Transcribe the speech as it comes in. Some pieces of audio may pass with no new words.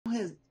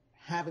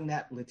having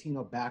that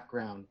Latino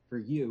background for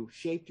you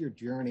shaped your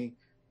journey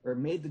or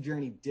made the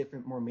journey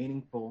different, more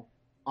meaningful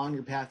on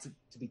your path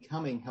to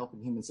becoming Health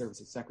and Human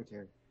Services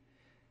Secretary?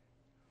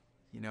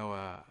 You know,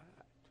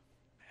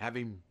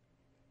 having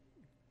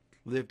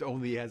lived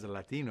only as a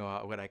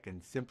Latino, what I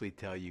can simply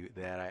tell you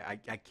that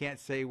I can't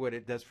say what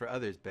it does for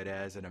others, but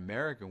as an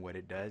American, what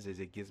it does is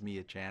it gives me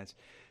a chance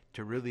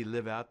to really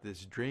live out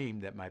this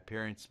dream that my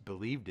parents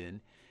believed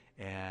in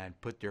and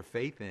put their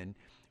faith in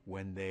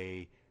when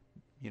they,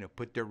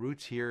 put their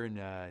roots here in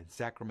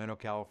Sacramento,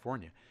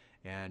 California.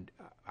 And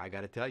I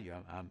got to tell you,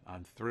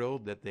 I'm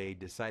thrilled that they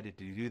decided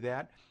to do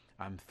that.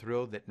 I'm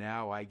thrilled that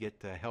now I get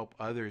to help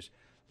others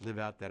live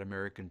out that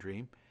American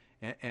dream.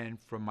 And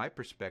from my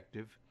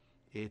perspective,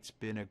 it's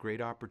been a great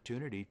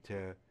opportunity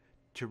to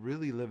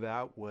really live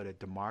out what a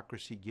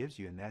democracy gives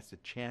you, and that's a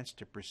chance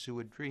to pursue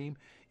a dream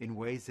in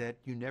ways that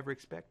you never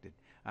expected.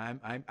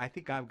 I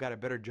think I've got a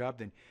better job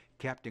than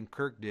Captain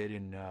Kirk did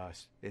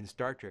in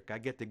Star Trek. I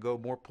get to go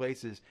more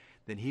places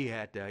than he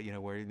had,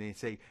 where they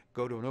say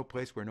go to no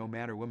place where no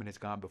man or woman has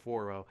gone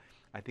before. Well,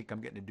 I think I'm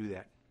getting to do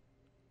that.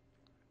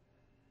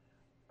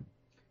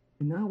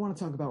 And now I want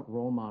to talk about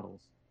role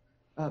models,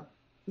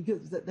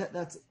 because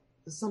that's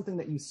something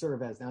that you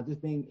serve as now,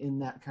 just being in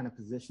that kind of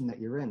position that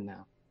you're in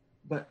now.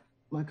 But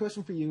my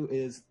question for you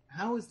is,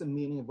 how is the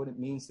meaning of what it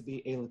means to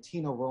be a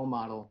Latino role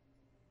model?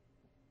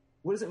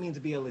 What does it mean to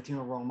be a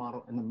Latino role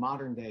model in the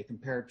modern day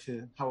compared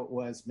to how it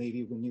was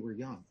maybe when you were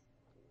young?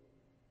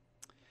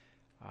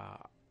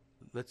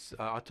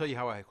 I'll tell you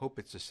how I hope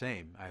it's the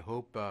same. I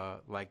hope,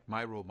 like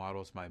my role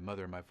models, my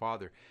mother and my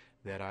father,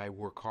 that I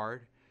work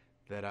hard,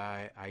 that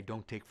I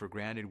don't take for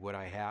granted what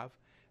I have.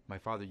 My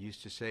father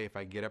used to say, if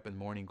I get up in the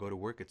morning and go to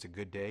work, it's a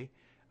good day.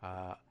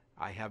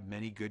 I have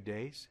many good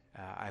days.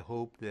 I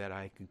hope that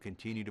I can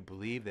continue to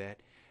believe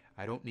that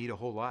I don't need a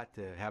whole lot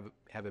to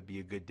have it be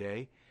a good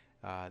day.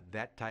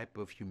 That type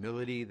of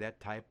humility, that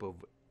type of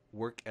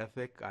work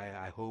ethic,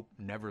 I hope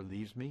never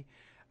leaves me.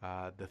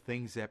 The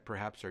things that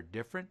perhaps are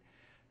different,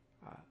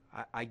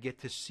 I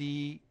get to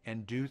see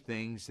and do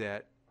things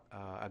that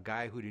a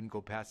guy who didn't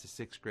go past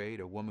the 6th grade,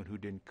 a woman who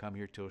didn't come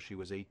here till she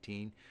was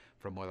 18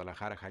 from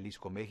Guadalajara,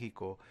 Jalisco,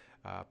 Mexico,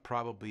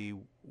 probably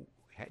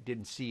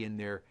didn't see in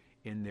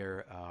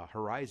their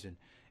horizon.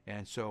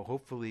 And so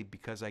hopefully,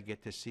 because I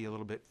get to see a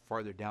little bit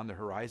farther down the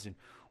horizon,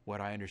 what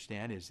I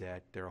understand is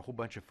that there are a whole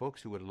bunch of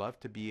folks who would love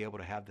to be able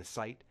to have the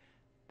sight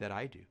that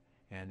I do.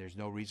 And there's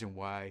no reason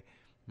why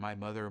my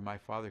mother or my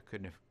father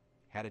couldn't have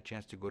had a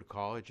chance to go to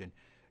college and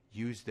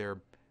use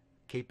their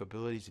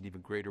capabilities in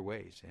even greater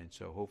ways. And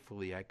so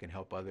hopefully I can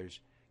help others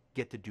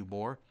get to do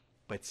more,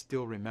 but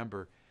still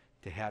remember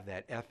to have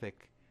that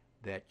ethic,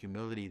 that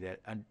humility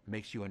that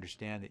makes you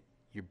understand that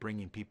you're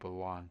bringing people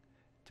along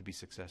to be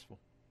successful.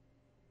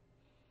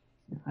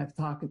 I've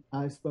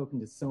spoken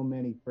to so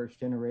many first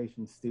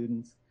generation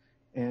students,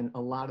 and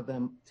a lot of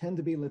them tend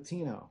to be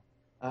Latino,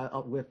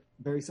 with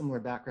very similar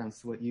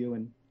backgrounds to what you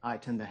and I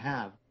tend to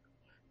have.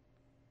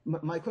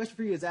 My question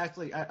for you is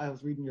actually, I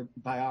was reading your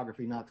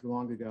biography not too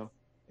long ago,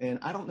 and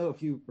I don't know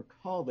if you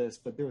recall this,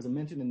 but there was a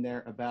mention in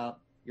there about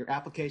your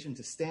application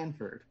to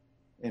Stanford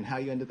and how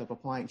you ended up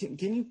applying.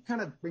 Can you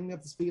kind of bring me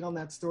up to speed on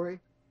that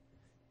story?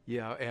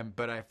 Yeah,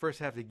 but I first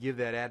have to give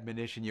that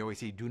admonition. You always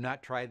say, do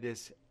not try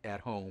this at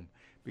home,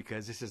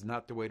 because this is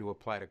not the way to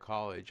apply to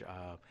college.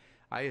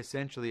 I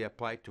essentially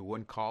applied to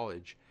one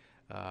college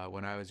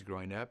when I was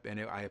growing up, and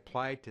I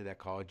applied to that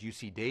college,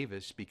 UC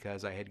Davis,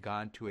 because I had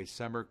gone to a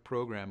summer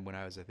program when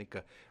I was, I think,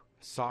 a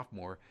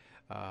sophomore,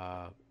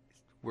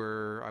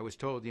 where I was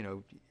told,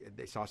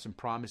 they saw some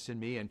promise in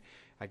me, and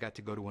I got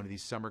to go to one of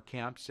these summer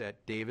camps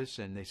at Davis,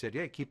 and they said,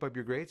 yeah, keep up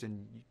your grades,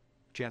 and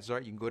chances are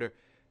you can go to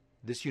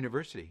this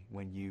university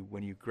when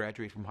you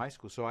graduate from high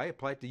school. So I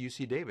applied to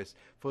UC Davis,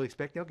 fully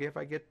expecting, okay, if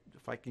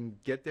I can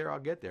get there, I'll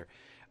get there.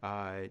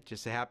 It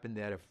just happened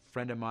that a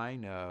friend of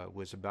mine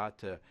was about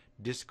to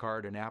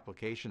discard an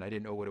application. I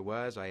didn't know what it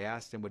was. I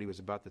asked him what he was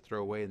about to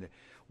throw away in the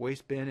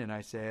waste bin, and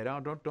I said, "Oh,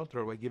 don't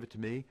throw it away. Give it to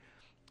me."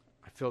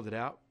 I filled it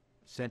out,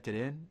 sent it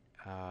in.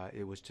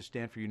 It was to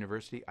Stanford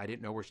University. I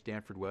didn't know where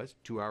Stanford was.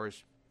 2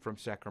 hours from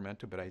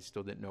Sacramento, but I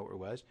still didn't know where it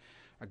was.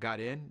 I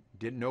got in,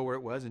 didn't know where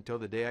it was until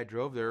the day I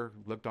drove there,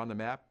 looked on the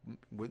map.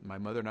 With my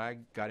mother and I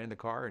got in the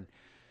car, and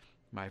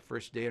my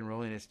first day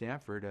enrolling at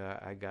Stanford,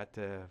 I got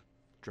to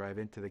drive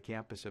into the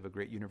campus of a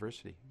great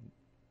university.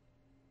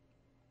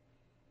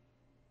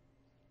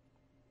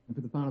 And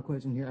for the final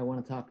question here, I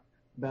want to talk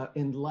about,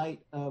 in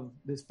light of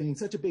this being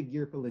such a big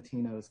year for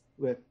Latinos,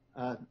 with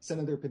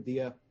Senator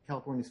Padilla,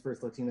 California's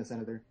first Latino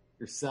senator,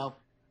 yourself,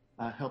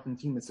 Health and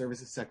Human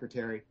Services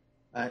Secretary,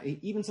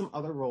 even some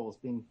other roles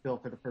being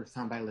filled for the first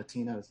time by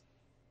Latinos.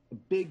 A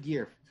big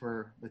year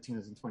for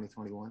Latinos in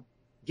 2021.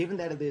 Given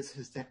that it is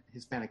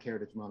Hispanic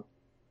Heritage Month,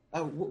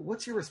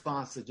 what's your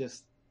response to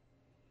just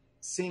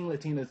seeing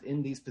Latinos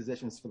in these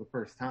positions for the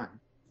first time?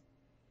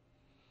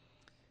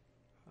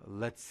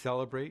 Let's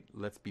celebrate,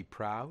 let's be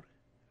proud,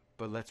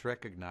 but let's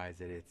recognize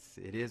that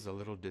it is a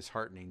little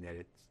disheartening that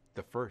it's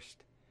the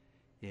first,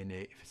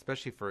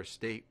 especially for a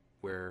state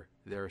where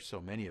there are so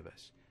many of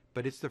us.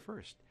 But it's the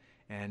first.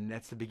 And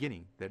that's the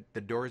beginning.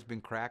 The door has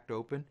been cracked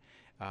open.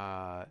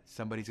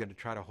 Somebody's going to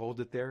try to hold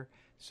it there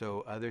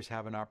so others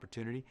have an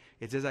opportunity.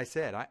 It's as I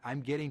said,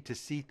 I'm getting to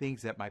see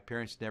things that my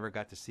parents never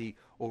got to see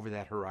over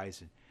that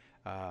horizon.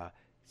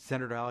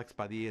 Senator Alex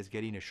Padilla is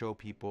getting to show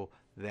people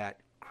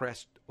that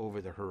crest over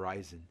the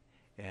horizon,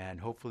 and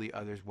hopefully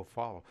others will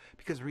follow.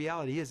 Because the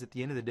reality is, at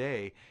the end of the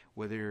day,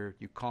 whether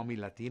you call me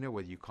Latino,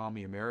 whether you call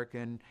me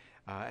American,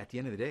 at the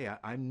end of the day,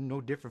 I'm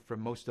no different from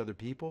most other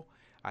people.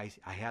 I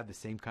have the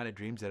same kind of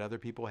dreams that other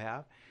people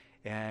have.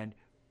 And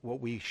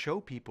what we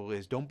show people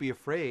is, don't be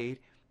afraid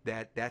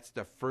that that's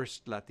the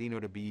first Latino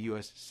to be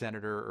U.S.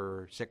 Senator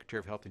or Secretary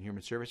of Health and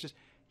Human Services.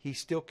 He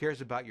still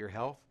cares about your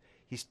health.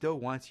 He still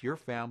wants your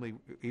family,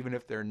 even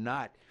if they're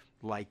not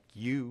like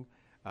you,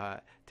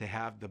 to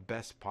have the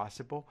best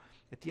possible.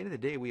 At the end of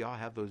the day, we all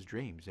have those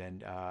dreams.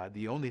 And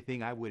the only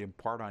thing I would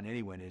impart on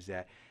anyone is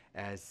that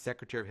as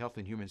Secretary of Health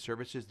and Human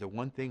Services, the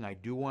one thing I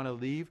do want to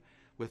leave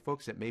with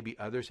folks that maybe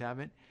others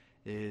haven't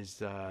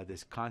is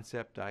this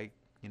concept. I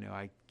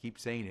keep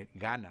saying it,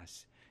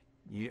 ganas.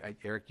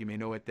 Eric, you may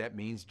know what that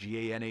means,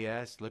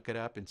 G-A-N-A-S. Look it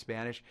up in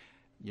Spanish.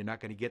 You're not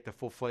going to get the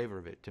full flavor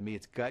of it. To me,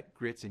 it's gut,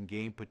 grits, and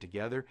game put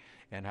together.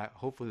 And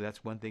hopefully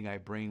that's one thing I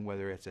bring,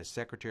 whether it's as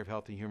Secretary of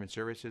Health and Human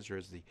Services or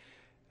as the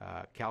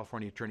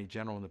California Attorney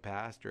General in the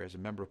past or as a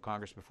member of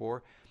Congress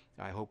before.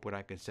 I hope what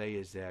I can say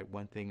is that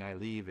one thing I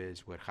leave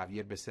is what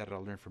Xavier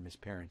Becerra learned from his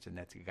parents, and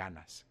that's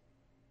ganas.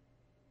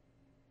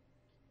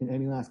 And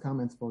any last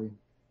comments for you?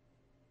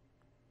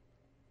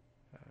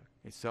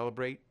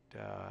 Celebrate,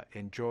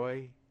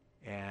 enjoy,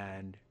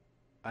 and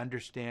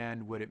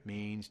understand what it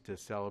means to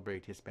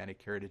celebrate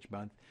Hispanic Heritage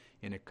Month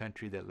in a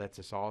country that lets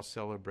us all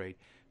celebrate,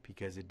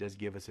 because it does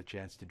give us a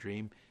chance to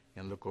dream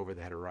and look over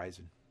that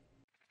horizon.